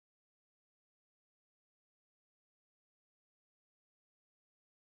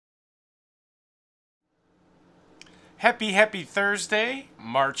Happy Thursday,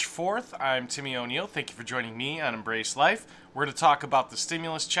 March 4th. I'm Timmy O'Neill. Thank you for joining me on Embrace Life. We're going to talk about the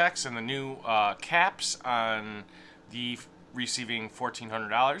stimulus checks and the new caps on the receiving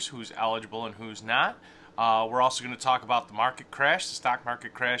 $1,400, who's eligible and who's not. We're also going to talk about the market crash, the stock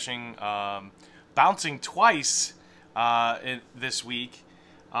market crashing, bouncing twice this week.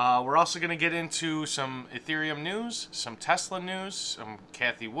 We're also going to get into some Ethereum news, some Tesla news, some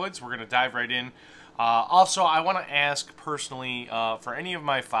Cathie Woods. We're going to dive right in. Also, I want to ask personally for any of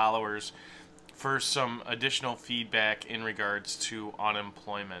my followers for some additional feedback in regards to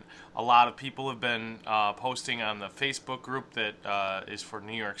unemployment. A lot of people have been posting on the Facebook group that is for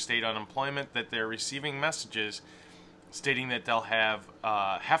New York State unemployment that they're receiving messages stating that they'll have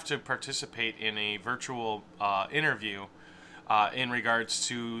to participate in a virtual interview in regards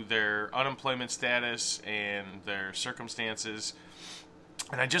to their unemployment status and their circumstances.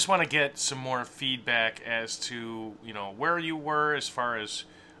 And I just want to get some more feedback as to, where you were as far as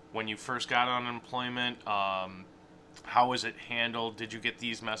when you first got unemployment. How was it handled? Did you get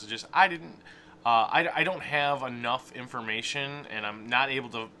these messages? I didn't. I don't have enough information, and I'm not able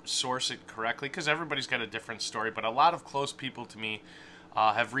to source it correctly because everybody's got a different story. But a lot of close people to me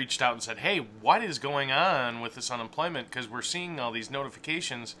have reached out and said, hey, what is going on with this unemployment? Because we're seeing all these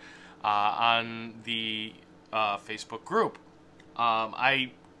notifications on the Facebook group.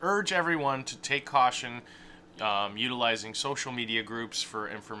 I urge everyone to take caution utilizing social media groups for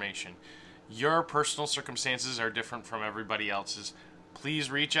information. Your personal circumstances are different from everybody else's.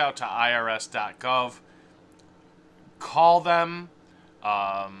 Please reach out to irs.gov. Call them.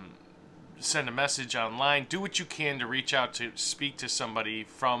 Send a message online. Do what you can to reach out to speak to somebody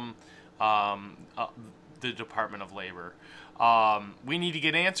from the Department of Labor. We need to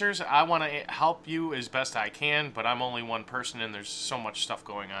get answers. I want to help you as best I can, but I'm only one person and there's so much stuff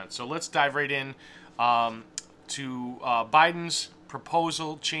going on. So let's dive right in to Biden's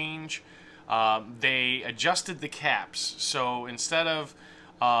proposal change. They adjusted the caps. So instead of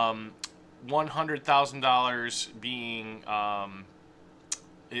 $100,000 being,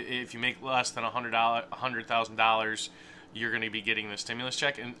 if you make less than $100,000, you're going to be getting the stimulus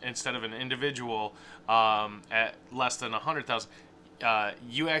check, and instead of an individual at less than $100,000,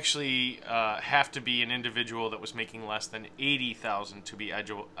 you actually have to be an individual that was making less than $80,000 to be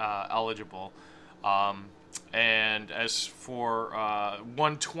eligible. And as for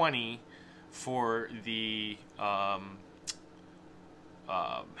 $120,000 for the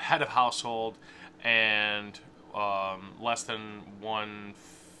head of household, and less than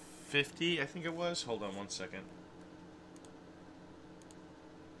 $150,000, I think it was. Hold on one second.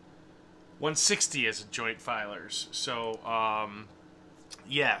 $160,000 as a joint filers. So,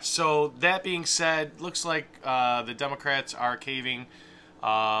 yeah. So that being said, looks like the Democrats are caving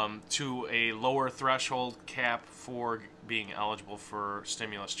to a lower threshold cap for being eligible for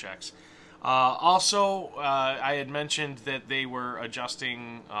stimulus checks. Also, I had mentioned that they were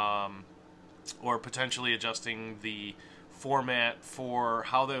adjusting or potentially adjusting the format for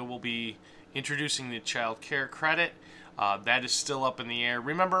how they will be introducing the child care credit. That is still up in the air.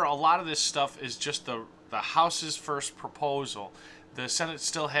 Remember, a lot of this stuff is just the House's first proposal. The Senate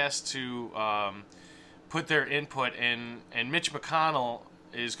still has to put their input in, and Mitch McConnell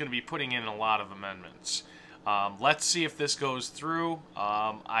is going to be putting in a lot of amendments. Let's see if this goes through.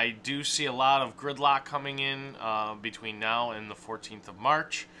 I do see a lot of gridlock coming in between now and the 14th of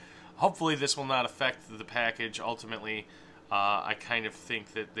March. Hopefully this will not affect the package. Ultimately, I kind of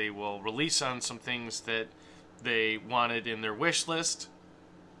think that they will release on some things that they wanted in their wish list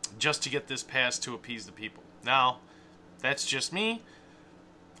just to get this passed to appease the people. Now, that's just me.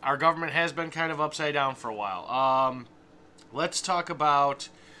 Our government has been kind of upside down for a while. Let's talk about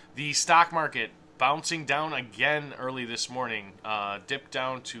the stock market bouncing down again early this morning. Dipped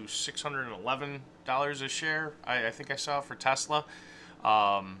down to $611 a share, I think I saw for Tesla.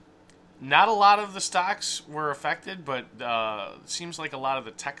 Not a lot of the stocks were affected, but it seems like a lot of the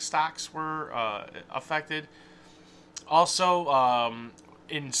tech stocks were affected. Also,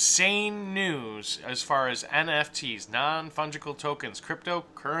 insane news as far as NFTs, non-fungible tokens,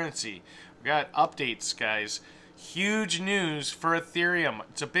 cryptocurrency. We got updates, guys. Huge news for Ethereum.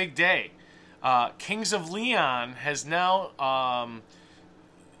 It's a big day. Kings of Leon has now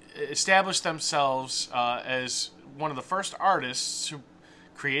established themselves as one of the first artists who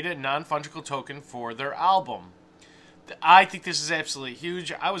created a non-fungible token for their album. I think this is absolutely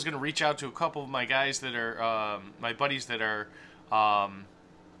huge. I was going to reach out to a couple of my guys that are, my buddies that are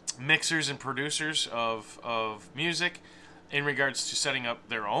mixers and producers of music in regards to setting up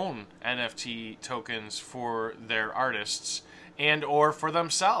their own NFT tokens for their artists and or for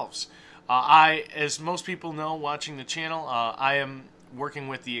themselves. As most people know watching the channel, I am working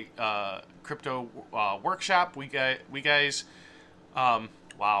with the crypto workshop. We guys,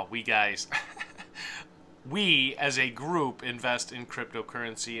 wow, we guys. We, as a group, invest in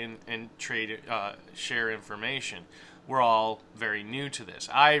cryptocurrency and trade, share information. We're all very new to this.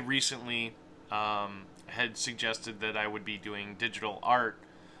 I recently had suggested that I would be doing digital art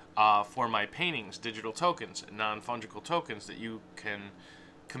for my paintings, digital tokens, non-fungible tokens that you can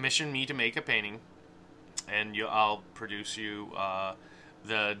commission me to make a painting, and I'll produce you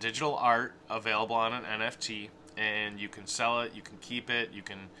the digital art available on an NFT, and you can sell it, you can keep it, you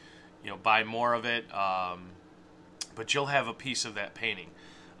can buy more of it, but you'll have a piece of that painting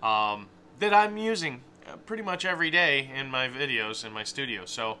that I'm using pretty much every day in my videos in my studio.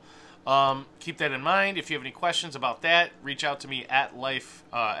 So keep that in mind. If you have any questions about that, reach out to me at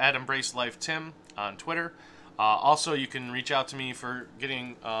Embrace Life Tim on Twitter. Also, you can reach out to me for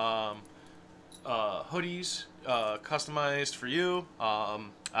getting hoodies customized for you.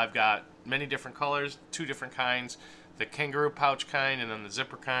 I've got many different colors, 2 different kinds. The kangaroo pouch kind and then the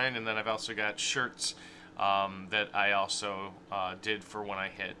zipper kind, and then I've also got shirts that I also did for when I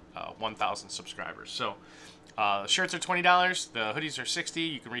hit 1,000 subscribers. So shirts are $20, the hoodies are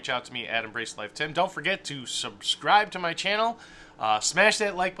 $60. You can reach out to me at Embrace Life Tim. Don't forget to subscribe to my channel, smash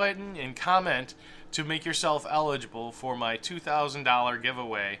that like button, and comment to make yourself eligible for my $2,000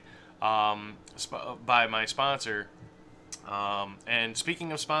 giveaway by my sponsor. And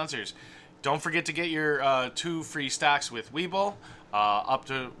speaking of sponsors, don't forget to get your 2 free stocks with Webull,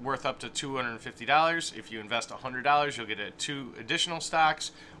 worth up to $250. If you invest $100, you'll get 2 additional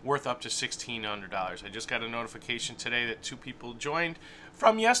stocks worth up to $1,600. I just got a notification today that 2 people joined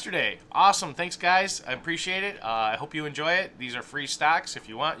from yesterday. Awesome. Thanks, guys. I appreciate it. I hope you enjoy it. These are free stocks. If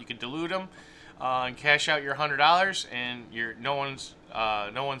you want, you can dilute them and cash out your $100, and no one's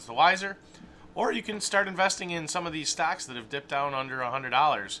the wiser. Or you can start investing in some of these stocks that have dipped down under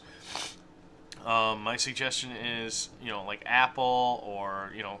 $100. My suggestion is, like Apple,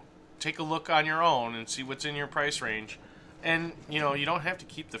 or, take a look on your own and see what's in your price range. And, you don't have to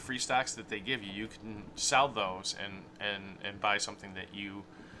keep the free stocks that they give you. You can sell those and buy something that you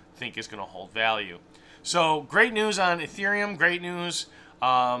think is going to hold value. So, great news on Ethereum. Great news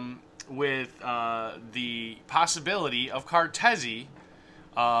with the possibility of Cartesi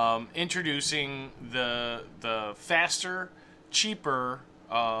introducing the faster, cheaper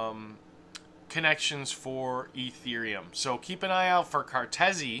connections for Ethereum. So keep an eye out for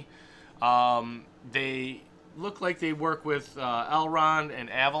Cartesi. They look like they work with Elrond and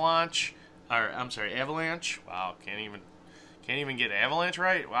Avalanche. Avalanche. Wow, can't even get Avalanche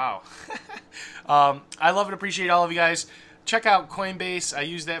right. Wow. I love and appreciate all of you guys. Check out Coinbase. I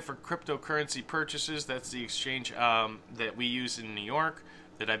use that for cryptocurrency purchases. That's the exchange that we use in New York,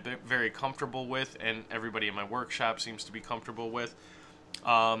 that I'm very comfortable with, and everybody in my workshop seems to be comfortable with.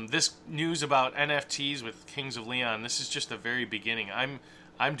 This news about NFTs with Kings of Leon, this is just the very beginning.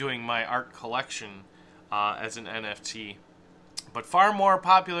 I'm doing my art collection as an NFT, but far more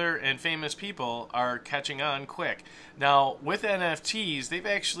popular and famous people are catching on quick. Now, with NFTs, they've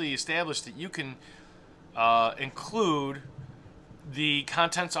actually established that you can include the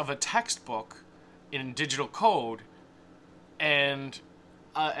contents of a textbook in digital code and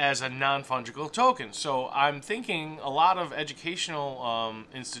as a non-fungible token. So I'm thinking a lot of educational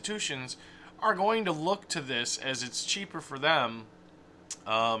institutions are going to look to this, as it's cheaper for them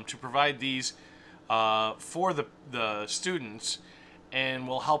to provide these for the students, and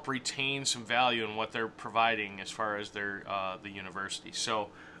will help retain some value in what they're providing as far as their the university. So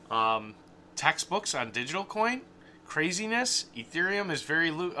textbooks on digital coin, craziness. Ethereum is very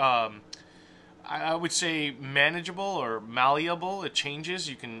I would say manageable or malleable. It changes.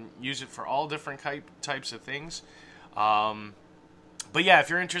 You can use it for all different types of things. But yeah, if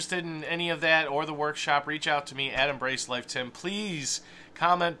you're interested in any of that or the workshop, reach out to me at Embrace Life Tim. Please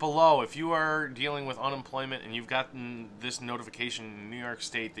comment below if you are dealing with unemployment and you've gotten this notification in New York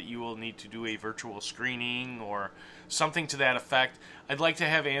State that you will need to do a virtual screening or something to that effect. I'd like to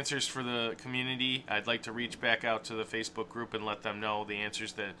have answers for the community. I'd like to reach back out to the Facebook group and let them know the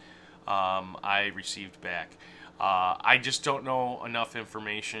answers that I received back. I just don't know enough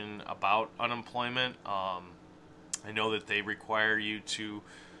information about unemployment. I know that they require you to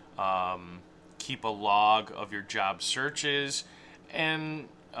keep a log of your job searches and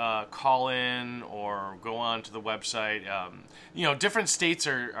call in or go on to the website. Different states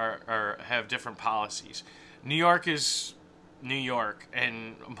have different policies. New York is New York,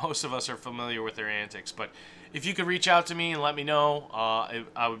 and most of us are familiar with their antics. But if you could reach out to me and let me know,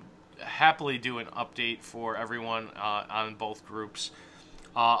 I would happily do an update for everyone on both groups.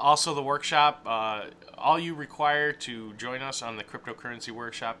 Also, the workshop, all you require to join us on the cryptocurrency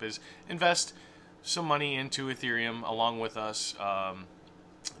workshop is invest some money into Ethereum along with us.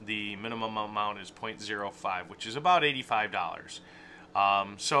 The minimum amount is 0.05, which is about $85.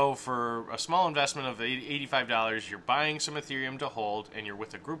 So for a small investment of $85, you're buying some Ethereum to hold, and you're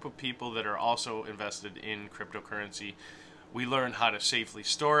with a group of people that are also invested in cryptocurrency. We learn how to safely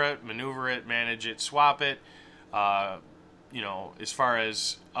store it, maneuver it, manage it, swap it. You know, as far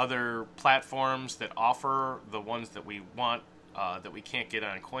as other platforms that offer the ones that we want, that we can't get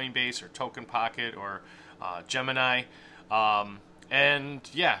on Coinbase or Token Pocket or Gemini. And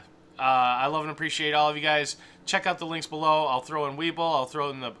yeah, I love and appreciate all of you guys. Check out the links below. I'll throw in Webull. I'll throw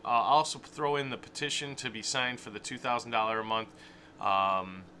in the also throw in the petition to be signed for the $2,000 a month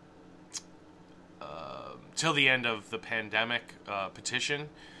till the end of the pandemic petition.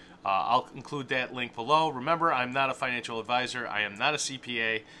 I'll include that link below. Remember, I'm not a financial advisor. I am not a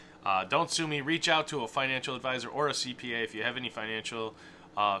CPA. Don't sue me. Reach out to a financial advisor or a CPA if you have any financial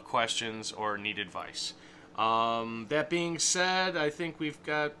questions or need advice. That being said, I think we've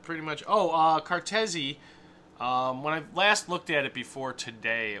got pretty much... Oh, Cartesi, when I last looked at it before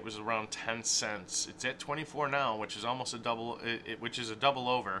today, it was around 10 cents. It's at 24 now, which is almost a double, which is a double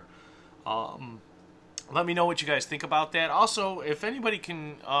over. Let me know what you guys think about that. Also, if anybody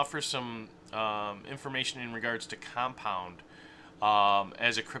can offer some information in regards to Compound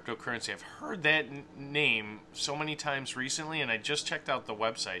as a cryptocurrency. I've heard that name so many times recently, and I just checked out the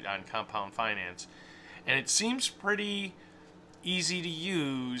website on Compound Finance, and it seems pretty easy to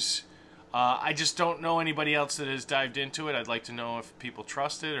use. I just don't know anybody else that has dived into it. I'd like to know if people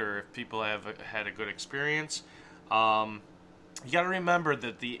trust it or if people have had a good experience. You got to remember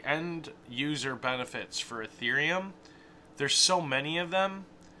that the end user benefits for Ethereum, there's so many of them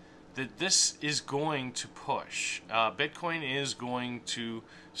that this is going to push. Bitcoin is going to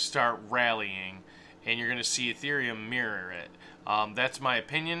start rallying, and you're going to see Ethereum mirror it. That's my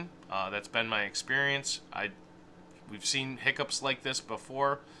opinion. That's been my experience. We've seen hiccups like this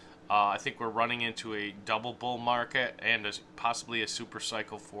before. I think we're running into a double bull market and possibly a super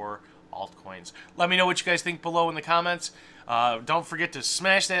cycle for altcoins. Let me know what you guys think below in the comments. Don't forget to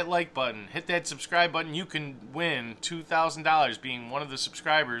smash that like button, hit that subscribe button. You can win $2,000 being one of the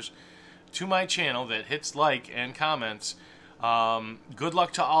subscribers to my channel that hits like and comments. Good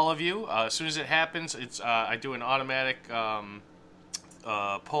luck to all of you. As soon as it happens, I do an automatic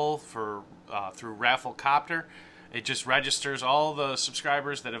pull for through Rafflecopter. It just registers all the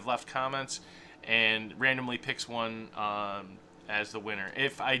subscribers that have left comments and randomly picks one as the winner.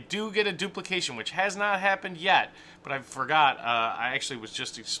 If I do get a duplication, which has not happened yet, but I forgot, I actually was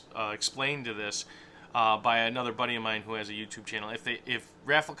just explained to this by another buddy of mine who has a YouTube channel. If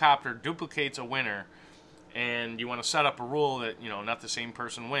Rafflecopter duplicates a winner, and you want to set up a rule that, you know, not the same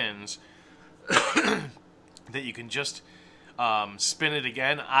person wins, that you can just spin it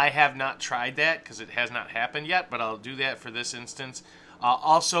again. I have not tried that because it has not happened yet, but I'll do that for this instance.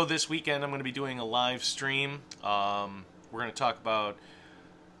 Also, this weekend I'm going to be doing a live stream. We're going to talk about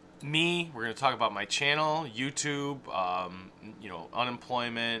me. We're going to talk about my channel, YouTube, you know,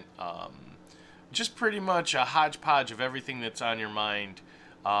 unemployment, just pretty much a hodgepodge of everything that's on your mind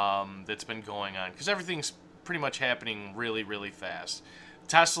that's been going on, because everything's pretty much happening really, really fast.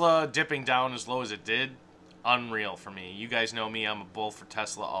 Tesla dipping down as low as it did, unreal for me. You guys know me, I'm a bull for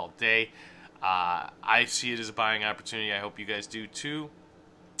Tesla all day. I see it as a buying opportunity. I hope you guys do too.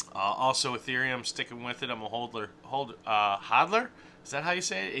 Also, Ethereum, sticking with it. I'm a hodler. Is that how you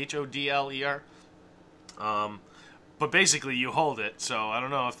say it? H-O-D-L-E-R. But basically, you hold it. So I don't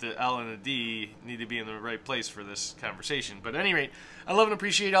know if the L and the D need to be in the right place for this conversation. But at any rate, I love and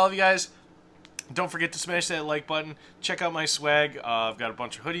appreciate all of you guys. Don't forget to smash that like button. Check out my swag. I've got a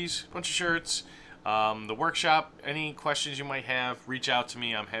bunch of hoodies, a bunch of shirts. The workshop, any questions you might have, reach out to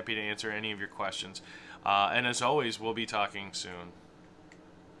me. I'm happy to answer any of your questions. And as always, we'll be talking soon.